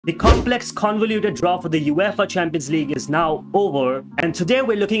The complex, convoluted draw for the UEFA Champions League is now over, and today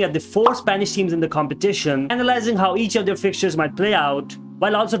we're looking at the 4 Spanish teams in the competition, analyzing how each of their fixtures might play out,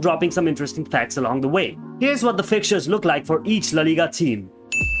 while also dropping some interesting facts along the way. Here's what the fixtures look like for each La Liga team.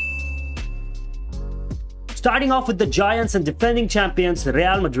 Starting off with the giants and defending champions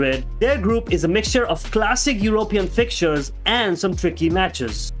Real Madrid, their group is a mixture of classic European fixtures and some tricky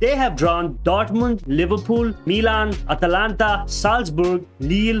matches. They have drawn Dortmund, Liverpool, Milan, Atalanta, Salzburg,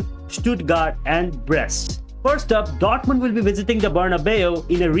 Lille, Stuttgart and Brest. First up, Dortmund will be visiting the Bernabeu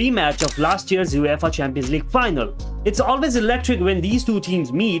in a rematch of last year's UEFA Champions League final. It's always electric when these two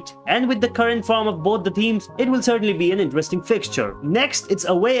teams meet, and with the current form of both the teams, it will certainly be an interesting fixture. Next, it's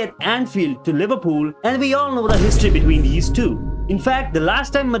away at Anfield to Liverpool, and we all know the history between these two. In fact, the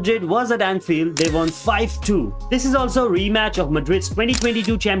last time Madrid was at Anfield, they won 5-2. This is also a rematch of Madrid's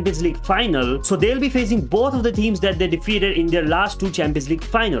 2022 Champions League final, so they'll be facing both of the teams that they defeated in their last 2 Champions League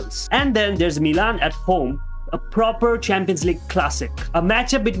finals. And then there's Milan at home, a proper Champions League classic. A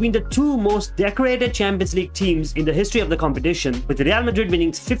matchup between the 2 most decorated Champions League teams in the history of the competition, with Real Madrid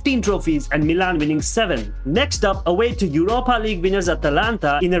winning 15 trophies and Milan winning 7. Next up, away to Europa League winners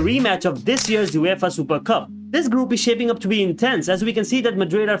Atalanta in a rematch of this year's UEFA Super Cup. This group is shaping up to be intense, as we can see that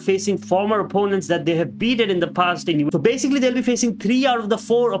Madrid are facing former opponents that they have beaten in the past. So basically they'll be facing 3 out of the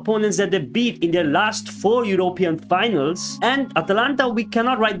 4 opponents that they beat in their last 4 European finals. And Atalanta, we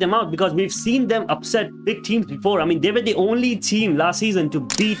cannot write them out because we've seen them upset big teams before. I mean, they were the only team last season to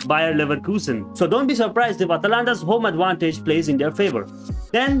beat Bayer Leverkusen. So don't be surprised if Atalanta's home advantage plays in their favor.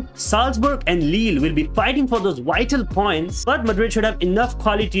 Then Salzburg and Lille will be fighting for those vital points, but Madrid should have enough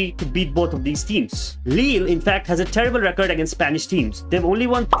quality to beat both of these teams. Lille, in fact, has a terrible record against Spanish teams. They've only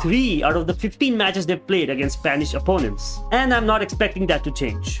won 3 out of the 15 matches they've played against Spanish opponents, and I'm not expecting that to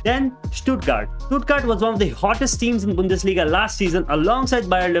change. Then Stuttgart. Stuttgart was one of the hottest teams in Bundesliga last season alongside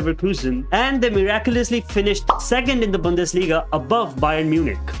Bayer Leverkusen, and they miraculously finished 2nd in the Bundesliga above Bayern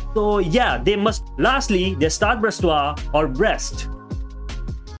Munich. So yeah, they must. Lastly, their Stade Brestois or Brest.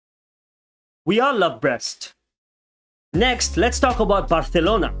 We all love Brest. Next, let's talk about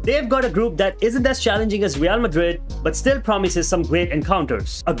Barcelona. They've got a group that isn't as challenging as Real Madrid, but still promises some great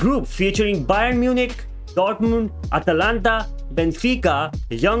encounters. A group featuring Bayern Munich, Dortmund, Atalanta, Benfica,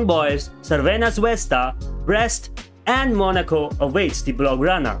 Young Boys, Cervena Zvezda, Brest, and Monaco awaits the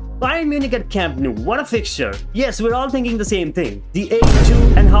Blaugrana. Bayern Munich at Camp Nou, what a fixture. Yes, we're all thinking the same thing. The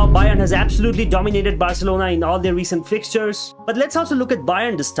 8-2 and how Bayern has absolutely dominated Barcelona in all their recent fixtures. But let's also look at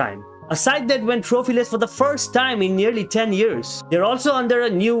Bayern this time. A side that went trophyless for the first time in nearly 10 years. They're also under a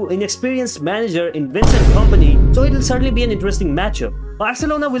new, inexperienced manager in Vincent Kompany, so it'll certainly be an interesting matchup.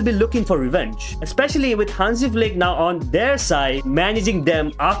 Barcelona will be looking for revenge, especially with Hansi Flick now on their side, managing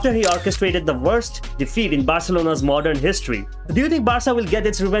them after he orchestrated the worst defeat in Barcelona's modern history. Do you think Barca will get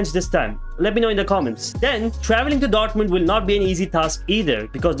its revenge this time? Let me know in the comments. Then, traveling to Dortmund will not be an easy task either,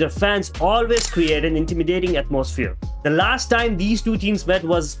 because their fans always create an intimidating atmosphere. The last time these 2 teams met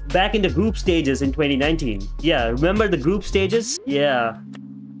was back in the group stages in 2019. Yeah, remember the group stages? Yeah.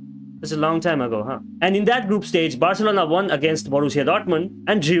 That's a long time ago, huh? And in that group stage, Barcelona won against Borussia Dortmund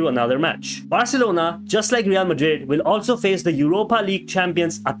and drew another match. Barcelona, just like Real Madrid, will also face the Europa League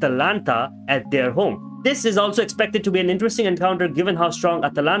champions Atalanta at their home. This is also expected to be an interesting encounter given how strong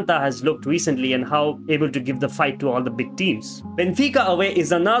Atalanta has looked recently and how able to give the fight to all the big teams. Benfica away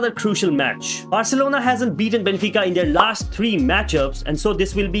is another crucial match. Barcelona hasn't beaten Benfica in their last 3 matchups, and so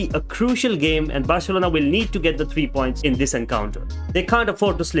this will be a crucial game and Barcelona will need to get the 3 points in this encounter. They can't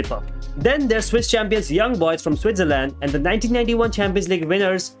afford to slip up. Then there's Swiss champions Young Boys from Switzerland and the 1991 Champions League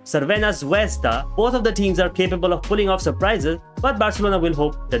winners Cervena Zvezda. Both of the teams are capable of pulling off surprises, but Barcelona will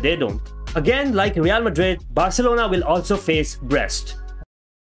hope that they don't. Again, like Real Madrid, Barcelona will also face Brest.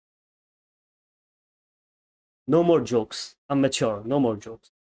 No more jokes. I'm mature. No more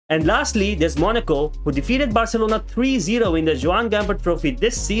jokes. And lastly, there's Monaco, who defeated Barcelona 3-0 in the Joan Gamper Trophy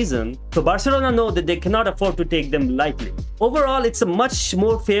this season, so Barcelona know that they cannot afford to take them lightly. Overall, it's a much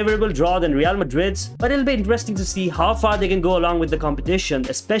more favorable draw than Real Madrid's, but it'll be interesting to see how far they can go along with the competition,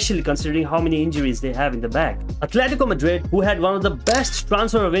 especially considering how many injuries they have in the bag. Atletico Madrid, who had one of the best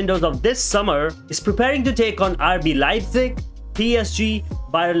transfer windows of this summer, is preparing to take on RB Leipzig, PSG,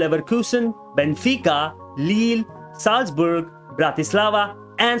 Bayer Leverkusen, Benfica, Lille, Salzburg, Bratislava,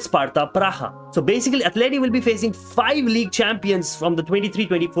 and Sparta Praha. So basically, Atleti will be facing 5 league champions from the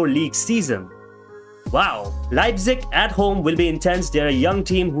 23-24 league season. Wow. Leipzig at home will be intense. They're a young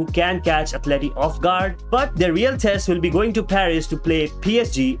team who can catch Atleti off guard, but their real test will be going to Paris to play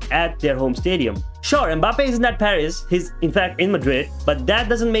PSG at their home stadium. Sure, Mbappe isn't at Paris, he's in fact in Madrid, but that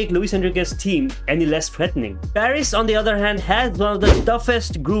doesn't make Luis Enrique's team any less threatening. Paris, on the other hand, has one of the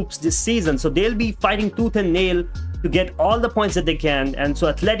toughest groups this season, so they'll be fighting tooth and nail to get all the points that they can, and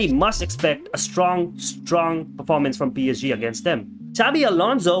so Atleti must expect a strong performance from PSG against them. Xabi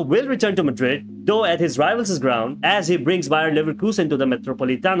Alonso will return to Madrid, though at his rivals' ground, as he brings Bayer Leverkusen to the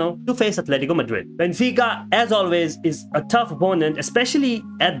Metropolitano to face Atletico Madrid. Benfica, as always, is a tough opponent, especially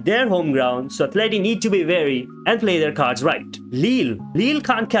at their home ground, so Atleti need to be wary and play their cards right. Lille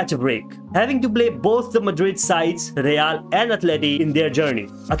can't catch a break, having to play both the Madrid sides, Real and Atleti, in their journey.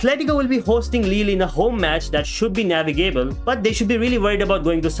 Atletico will be hosting Lille in a home match that should be navigable, but they should be really worried about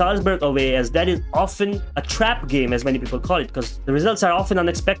going to Salzburg away, as that is often a trap game, as many people call it, because the results are often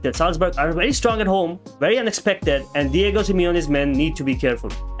unexpected. Salzburg are very strong at home, very unexpected, and Diego Simeone's men need to be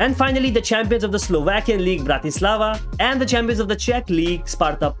careful. And finally, the champions of the Slovakian League, Bratislava, and the champions of the Czech League,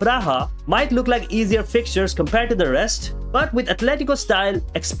 Sparta Praha, might look like easier fixtures compared to the rest, but with Atletico style,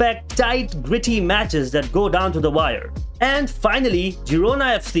 expect tight, gritty matches that go down to the wire. And finally,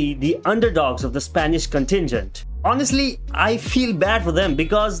 Girona FC, the underdogs of the Spanish contingent. Honestly, I feel bad for them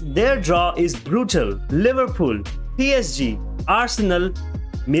because their draw is brutal. Liverpool, PSG, Arsenal,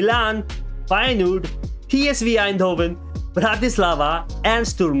 Milan, Feyenoord, PSV Eindhoven, Bratislava, and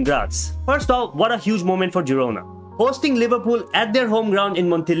Sturm Graz. First off, what a huge moment for Girona. Hosting Liverpool at their home ground in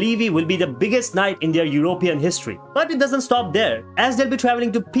Montilivi will be the biggest night in their European history. But it doesn't stop there, as they'll be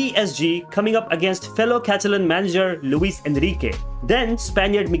traveling to PSG, coming up against fellow Catalan manager Luis Enrique. Then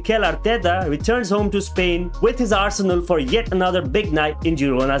Spaniard Mikel Arteta returns home to Spain with his Arsenal for yet another big night in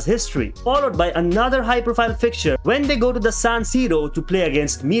Girona's history, followed by another high-profile fixture when they go to the San Siro to play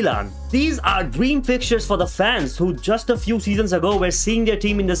against Milan. These are dream fixtures for the fans who just a few seasons ago were seeing their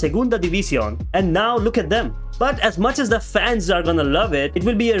team in the Segunda División, and now look at them. But as much as the fans are gonna love it, it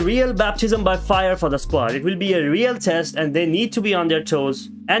will be a real baptism by fire for the squad. It will be a real test, and they need to be on their toes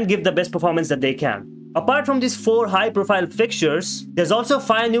and give the best performance that they can. Apart from these four high-profile fixtures, there's also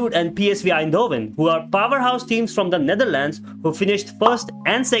Feyenoord and PSV Eindhoven, who are powerhouse teams from the Netherlands who finished first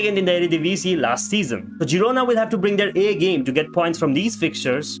and second in the Eredivisie last season. So Girona will have to bring their A game to get points from these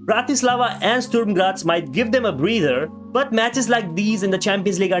fixtures. Bratislava and Sturm Graz might give them a breather, but matches like these in the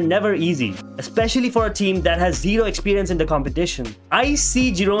Champions League are never easy, especially for a team that has zero experience in the competition. I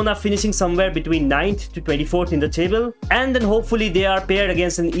see Girona finishing somewhere between 9th to 24th in the table, and then hopefully they are paired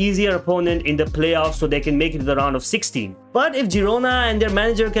against an easier opponent in the playoffs so they can make it to the round of 16. But if Girona and their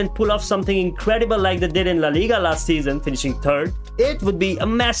manager can pull off something incredible like they did in La Liga last season, finishing 3rd, it would be a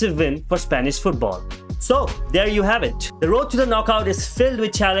massive win for Spanish football. So, there you have it. The road to the knockout is filled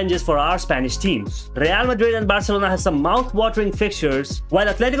with challenges for our Spanish teams. Real Madrid and Barcelona have some mouth-watering fixtures, while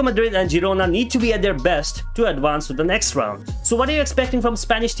Atletico Madrid and Girona need to be at their best to advance to the next round. So what are you expecting from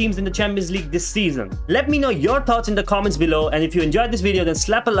Spanish teams in the Champions League this season? Let me know your thoughts in the comments below, and if you enjoyed this video then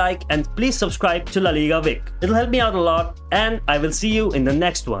slap a like and please subscribe to La Liga Vic. It'll help me out a lot, and I will see you in the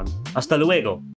next one. Hasta luego.